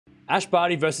Ash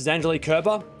Barty versus Angelique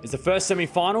Kerber is the first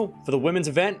semi-final for the women's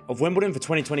event of Wimbledon for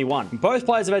 2021. And both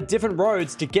players have had different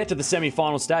roads to get to the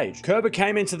semi-final stage. Kerber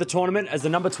came into the tournament as the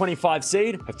number 25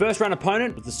 seed. Her first round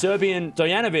opponent was the Serbian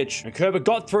Dojanovic, and Kerber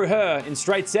got through her in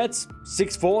straight sets,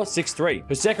 6-4, 6-3.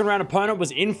 Her second round opponent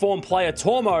was in-form player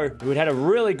Tormo, who had a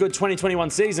really good 2021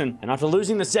 season, and after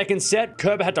losing the second set,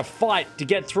 Kerber had to fight to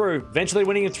get through, eventually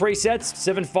winning in 3 sets,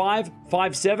 7-5,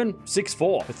 5-7,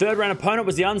 6-4. The third round opponent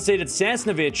was the unseeded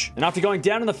Sansnovic, and after going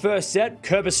down in the first set,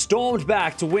 Kerber stormed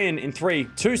back to win in 3,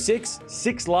 2-6,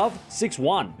 6-love,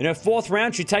 6-1. In her fourth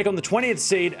round, she'd take on the 20th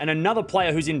seed and another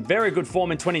player who's in very good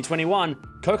form in 2021,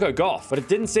 Coco Gauff. But it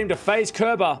didn't seem to faze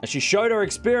Kerber as she showed her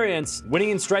experience, winning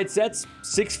in straight sets,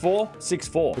 6-4,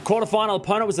 6-4. The quarterfinal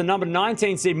opponent was the number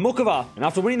 19 seed Mukova, and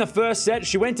after winning the first set,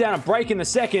 she went down a break in the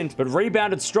second, but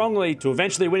rebounded strongly to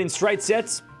eventually win in straight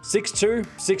sets, 6-2,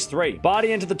 6-3.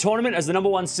 Barty entered the tournament as the number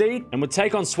 1 seed and would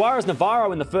take on Suarez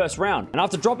Navarro in the first round. And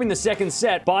after dropping the second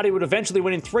set, Barty would eventually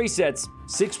win in 3 sets,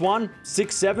 6-1,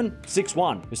 6-7,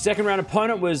 6-1. The second round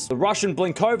opponent was the Russian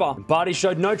Blinkova, and Barty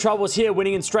showed no troubles here,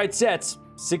 winning in straight sets,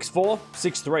 6-4,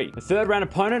 6-3. The third round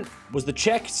opponent was the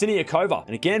Czech Siniakova.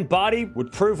 And again, Barty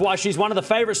would prove why she's one of the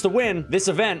favorites to win this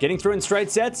event, getting through in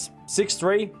straight sets,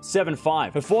 6-3,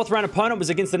 7-5. Her fourth round opponent was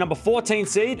against the number 14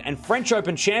 seed and French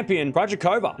Open champion,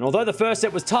 Krejcikova. And although the first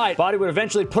set was tight, Barty would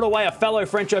eventually put away a fellow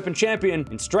French Open champion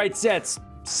in straight sets,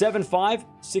 7-5,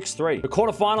 6-3. The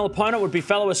quarterfinal opponent would be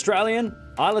fellow Australian,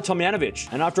 Ajla Tomljanovic.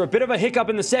 And after a bit of a hiccup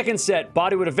in the second set,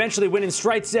 Barty would eventually win in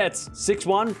straight sets,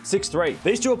 6-1, 6-3.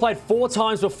 These two have played 4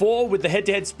 times before with the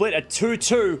head-to-head split at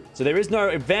 2-2, so there is no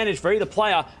advantage for either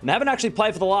player, and they haven't actually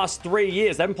played for the last 3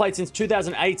 years. They haven't played since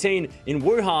 2018 in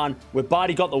Wuhan, where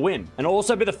Barty got the win. And it'll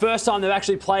also be the first time they've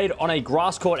actually played on a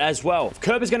grass court as well. If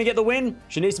Kerber's going to get the win,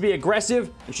 she needs to be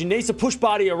aggressive, and she needs to push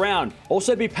Barty around.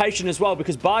 Also be patient as well,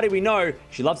 because Barty, we know,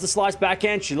 she loves to slice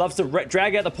backhand, she loves to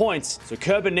drag out the points, so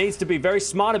Kerber needs to be very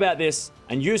smart about this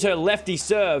and use her lefty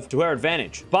serve to her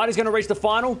advantage. Barty's going to reach the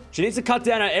final. She needs to cut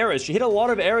down her errors. She hit a lot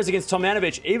of errors against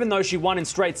Tomljanovic, even though she won in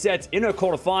straight sets in her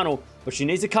quarterfinal, but she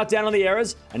needs to cut down on the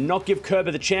errors and not give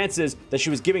Kerber the chances that she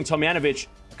was giving Tomljanovic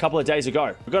a couple of days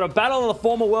ago. We've got a battle of the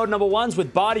former world number 1s,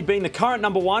 with Barty being the current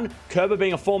number 1, Kerber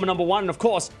being a former number 1, and of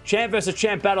course, champ versus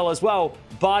champ battle as well.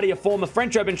 Barty, a former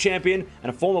French Open champion and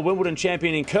a former Wimbledon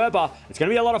champion in Kerber. It's going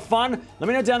to be a lot of fun. Let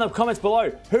me know down in the comments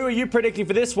below, who are you predicting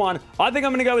for this one? I think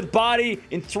I'm going to go with Barty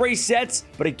in 3 sets,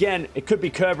 but again, it could be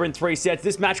Kerber in 3 sets.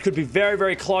 This match could be very,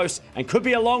 very close and could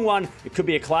be a long one. It could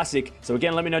be a classic. So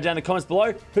again, let me know down in the comments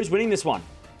below, who's winning this one?